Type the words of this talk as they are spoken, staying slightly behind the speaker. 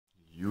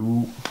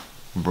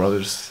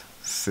brothers,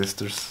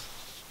 sisters.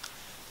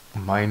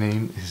 My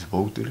name is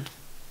Wouter,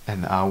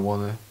 and I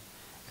wanna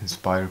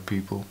inspire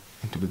people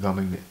into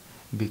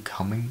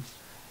becoming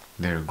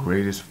their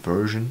greatest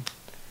version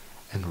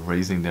and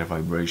raising their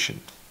vibration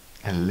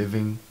and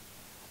living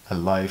a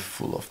life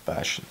full of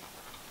passion.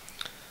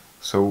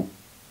 So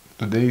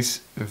today's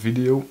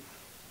video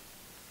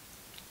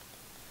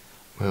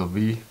will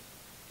be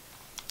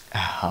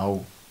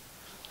how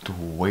to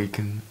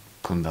awaken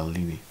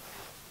Kundalini.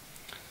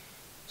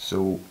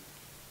 So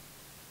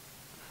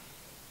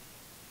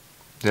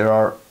there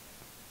are,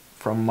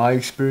 from my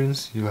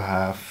experience, you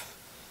have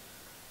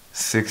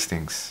 6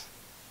 things.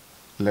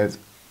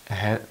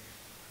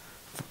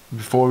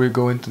 Before we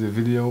go into the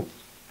video,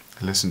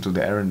 listen to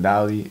the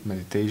Doughty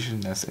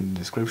meditation that's in the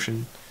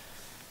description.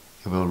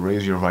 It will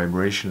raise your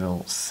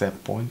vibrational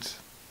set point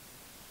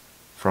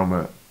from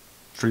a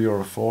 3 or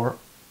a 4,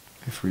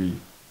 if we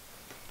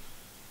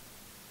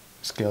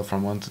scale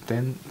from 1 to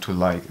 10, to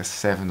like a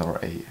 7 or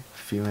 8,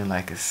 feeling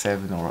like a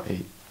 7 or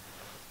 8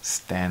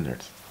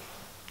 standard.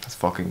 That's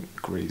fucking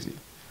crazy.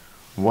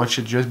 Watch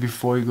it just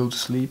before you go to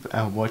sleep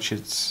and watch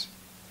it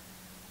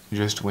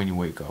just when you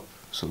wake up.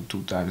 So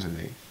 2 times a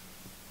day.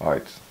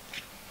 Alright.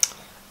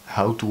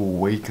 How to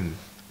awaken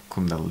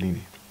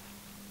Kundalini.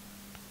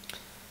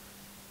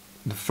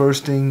 The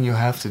first thing you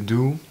have to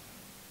do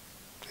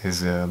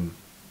is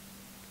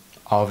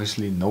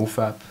obviously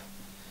NoFap.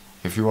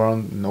 If you are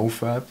on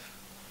NoFap,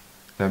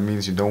 that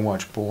means you don't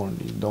watch porn,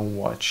 you don't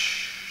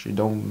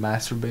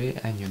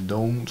masturbate, and you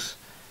don't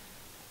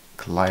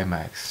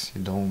climax,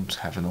 you don't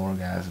have an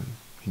orgasm,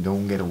 you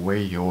don't get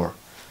away your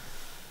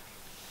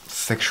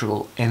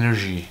sexual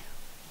energy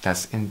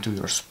that's into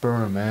your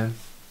sperm, man.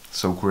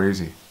 So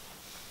crazy.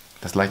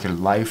 That's like your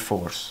life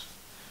force.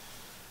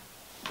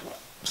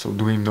 So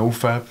doing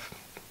NoFap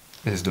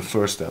is the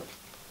first step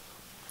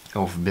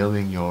of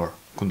building your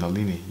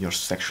Kundalini, your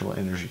sexual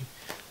energy.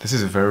 This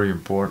is very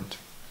important,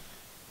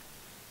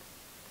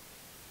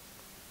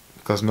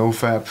 because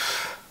NoFap,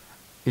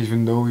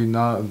 even if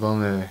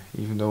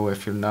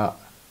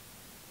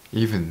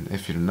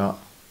you're not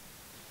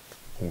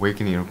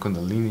awakening your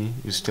Kundalini,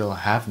 you still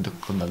have the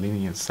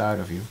Kundalini inside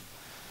of you.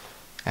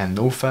 And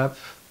NoFap,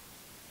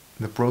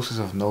 the process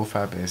of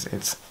NoFap is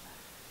it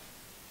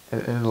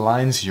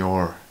aligns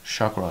your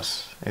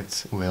chakras.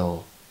 It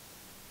will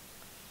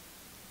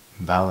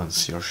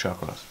balance your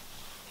chakras.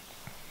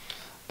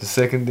 The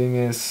second thing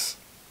is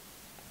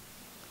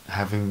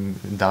having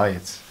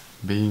diet,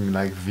 being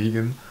like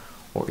vegan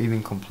or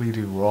eating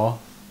completely raw.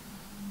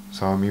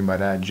 So I mean by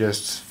that,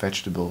 just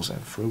vegetables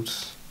and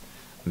fruits.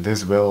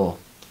 This will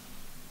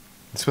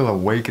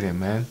awaken it,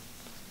 man,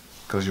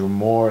 because you're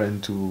more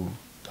into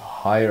the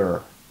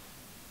higher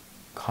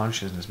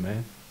consciousness,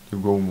 man. You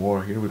go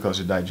more here because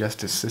your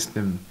digestive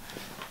system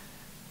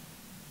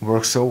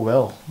works so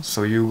well,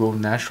 so you go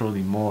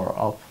naturally more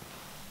up.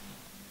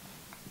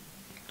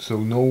 So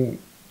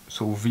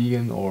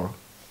vegan or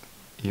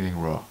eating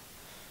raw.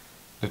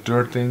 The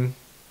third thing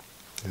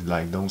is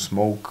like don't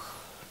smoke,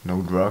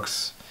 no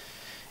drugs.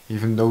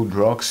 Even though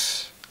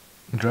drugs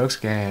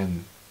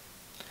can,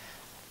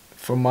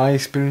 from my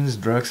experience,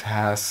 drugs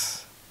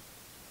has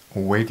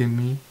awakened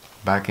me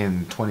back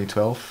in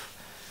 2012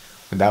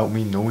 without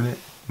me knowing it,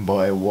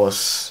 but it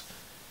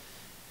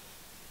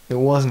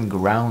wasn't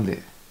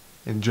grounded.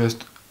 It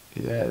just,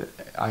 yeah,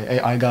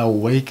 I got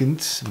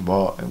awakened,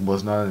 but it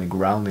was not at a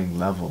grounding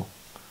level.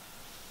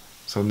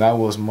 So that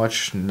was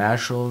much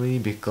naturally,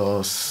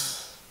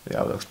 because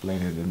I'll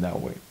explain it in that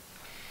way.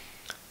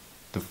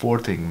 The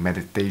fourth thing,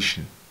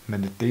 meditation.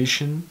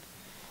 Meditation,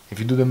 if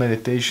you do the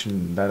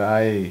meditation that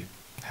I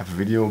have a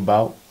video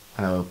about,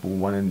 and I'll put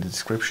one in the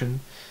description,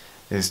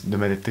 is the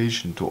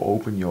meditation to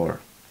open your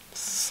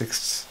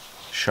 6th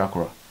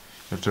chakra,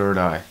 your 3rd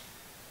eye,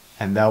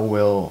 and that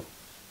will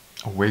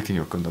awaken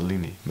your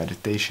Kundalini.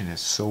 Meditation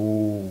is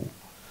so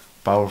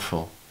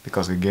powerful,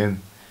 because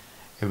again,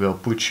 it will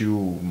put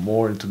you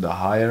more into the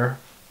higher,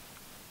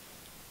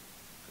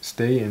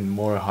 stay in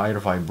more higher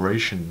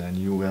vibration, and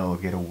you will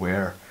get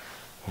aware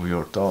of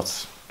your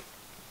thoughts.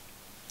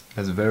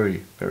 That's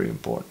very, very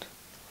important.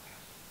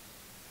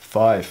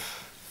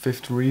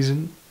 Fifth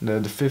reason,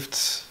 the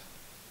fifth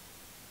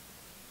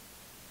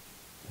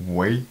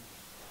way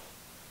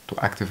to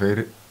activate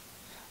it.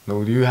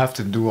 No, you have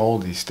to do all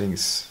these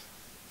things.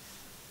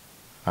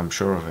 I'm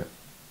sure of it.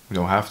 You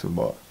don't have to,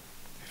 but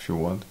if you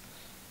want.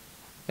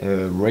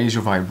 Raise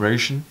your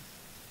vibration.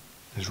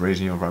 Is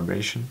raising your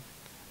vibration.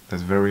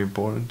 That's very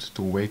important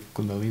to awaken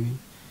Kundalini.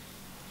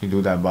 You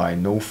do that by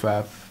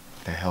NoFap,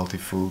 the healthy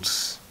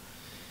foods,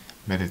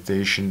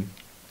 meditation,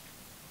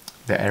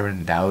 the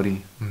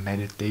Doughty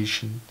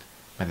meditational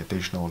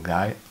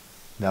guide,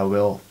 that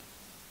will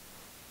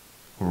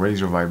raise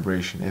your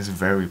vibration. It's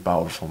very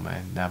powerful,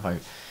 man.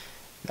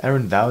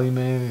 Doughty,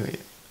 man,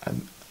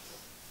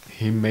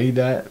 he made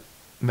that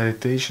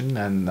meditation,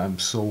 and I'm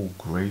so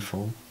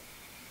grateful.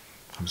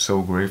 I'm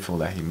so grateful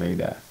that he made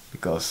that,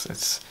 because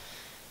it's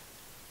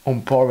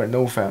on par with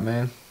NoFap,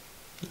 man.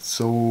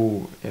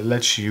 So it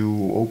lets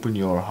you open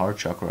your heart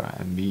chakra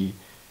and be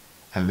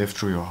and live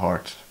through your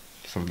heart.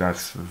 So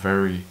that's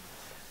very,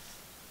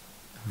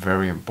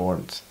 very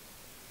important.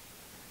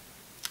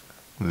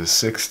 The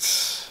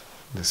sixth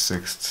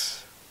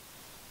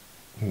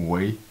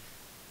way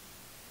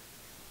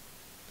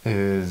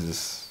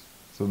is,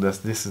 so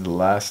this is the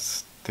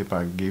last tip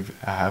I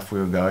have for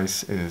you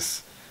guys,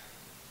 is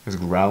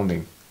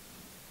grounding.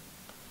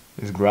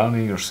 Is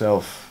grounding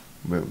yourself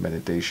with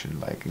meditation,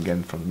 like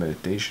again from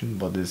meditation,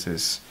 but this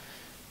is,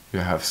 you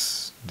have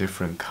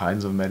different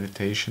kinds of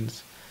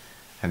meditations,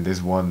 and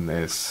this one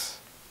is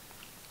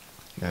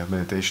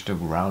meditation to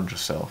ground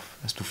yourself,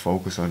 is to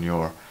focus on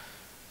your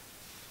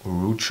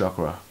root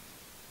chakra,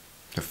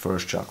 the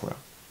first chakra,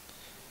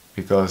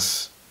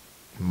 because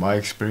in my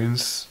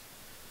experience,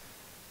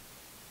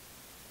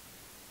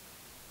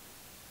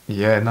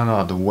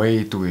 the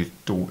way to it,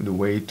 the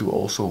way to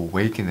also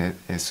awaken it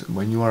is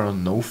when you are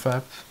on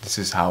NoFap. This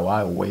is how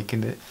I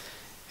awakened it.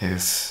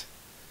 Is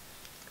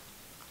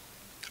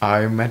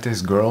I met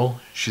this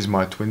girl. She's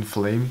my twin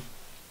flame.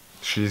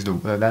 She's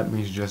that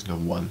means just the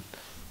one.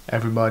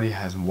 Everybody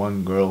has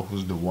one girl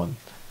who's the one,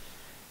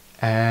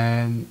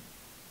 and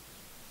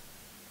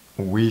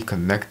we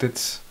connected,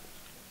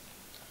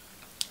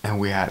 and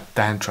we had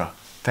tantra.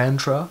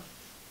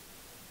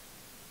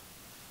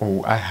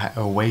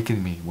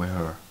 Awakened me with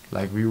her.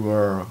 Like we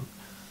were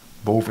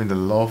both in the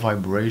love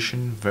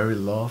vibration, very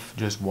love,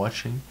 just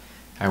watching,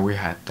 and we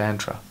had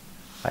tantra.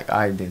 Like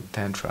I did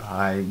tantra.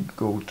 I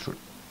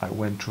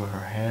went through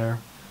her hair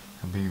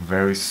and being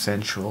very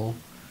sensual.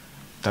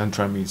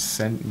 Tantra means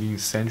being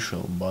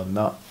sensual, but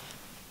not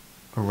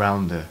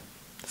around the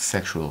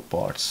sexual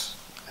parts.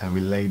 And we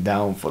lay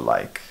down for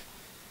like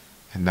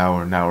an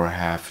hour and a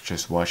half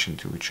just watching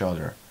to each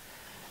other.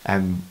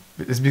 And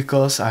it's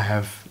because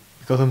of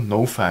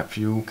NoFap,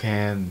 you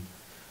can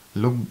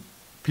look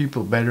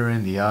people better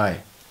in the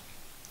eye.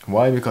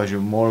 Why? Because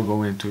you're more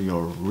going to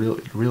your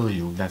real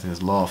you, that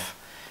is love.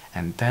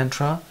 And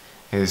tantra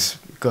is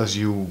because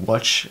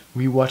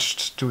we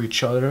watched to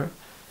each other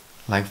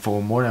like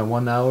for more than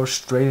 1 hour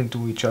straight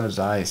into each other's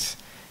eyes,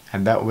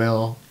 and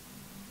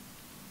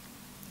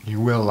you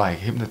will like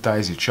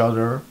hypnotize each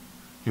other.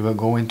 You will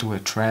go into a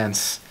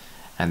trance,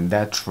 and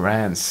that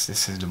trance,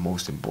 this is the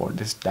most important,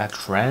 that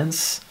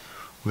trance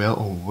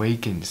will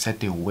set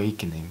the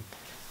awakening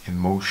in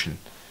motion.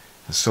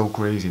 It's so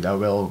crazy. That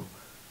will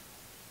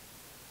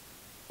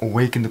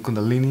awaken the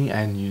Kundalini,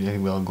 and it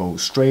will go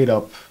straight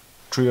up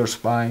through your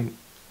spine,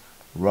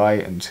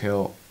 right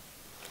until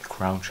the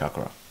crown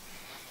chakra.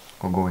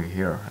 Or going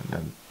here, and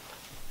then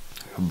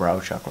the brow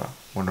chakra,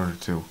 one or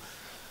two.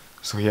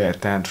 So yeah,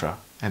 tantra.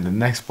 And the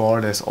next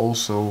part is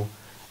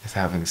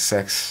having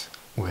sex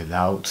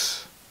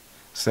without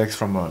sex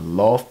from a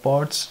love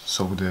part.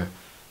 So the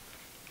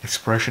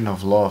expression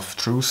of love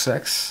through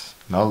sex,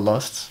 not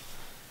lust,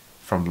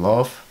 from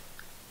love,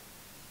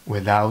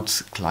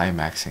 without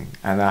climaxing.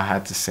 And I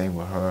had the same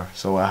with her.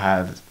 So I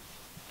had,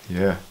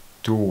 2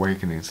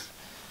 awakenings.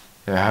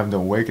 I have the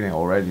awakening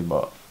already,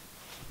 but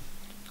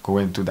go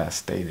into that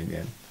state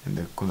again, in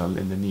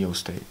the Neo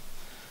state.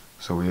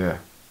 So yeah,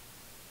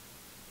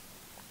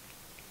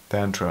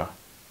 tantra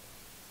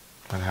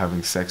and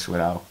having sex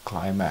without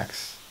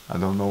climax. I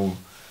don't know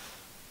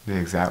the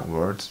exact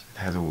words. It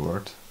has a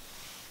word.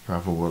 You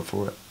have a word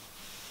for it.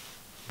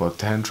 But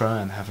tantra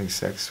and having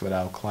sex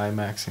without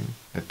climaxing.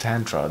 The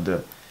tantra,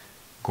 the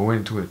going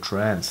into a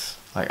trance.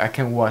 Like I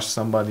can watch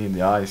somebody in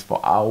the eyes for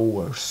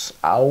hours.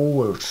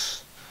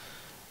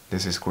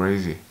 This is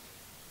crazy.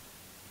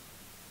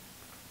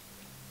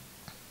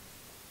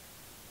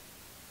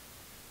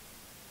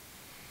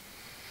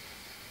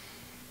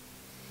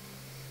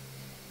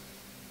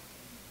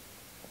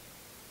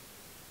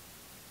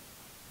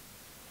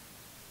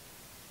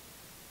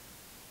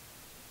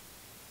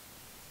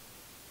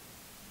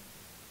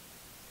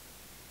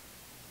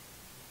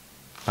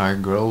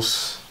 Alright,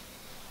 girls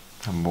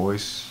and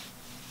boys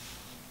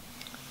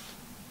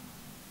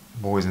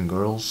and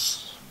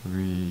girls,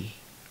 we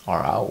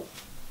are out.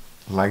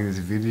 Like this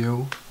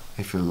video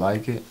if you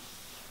like it,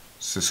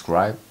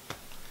 subscribe.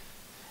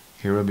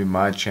 Here will be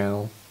my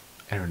channel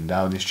and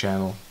Doughty's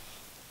channel,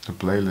 the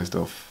playlist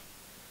of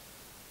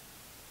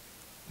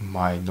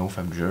my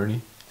NoFap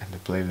journey and the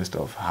playlist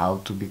of how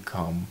to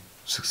become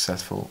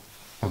successful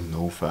on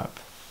NoFap.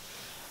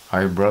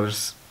 Alright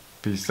brothers,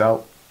 peace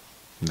out,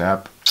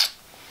 dap.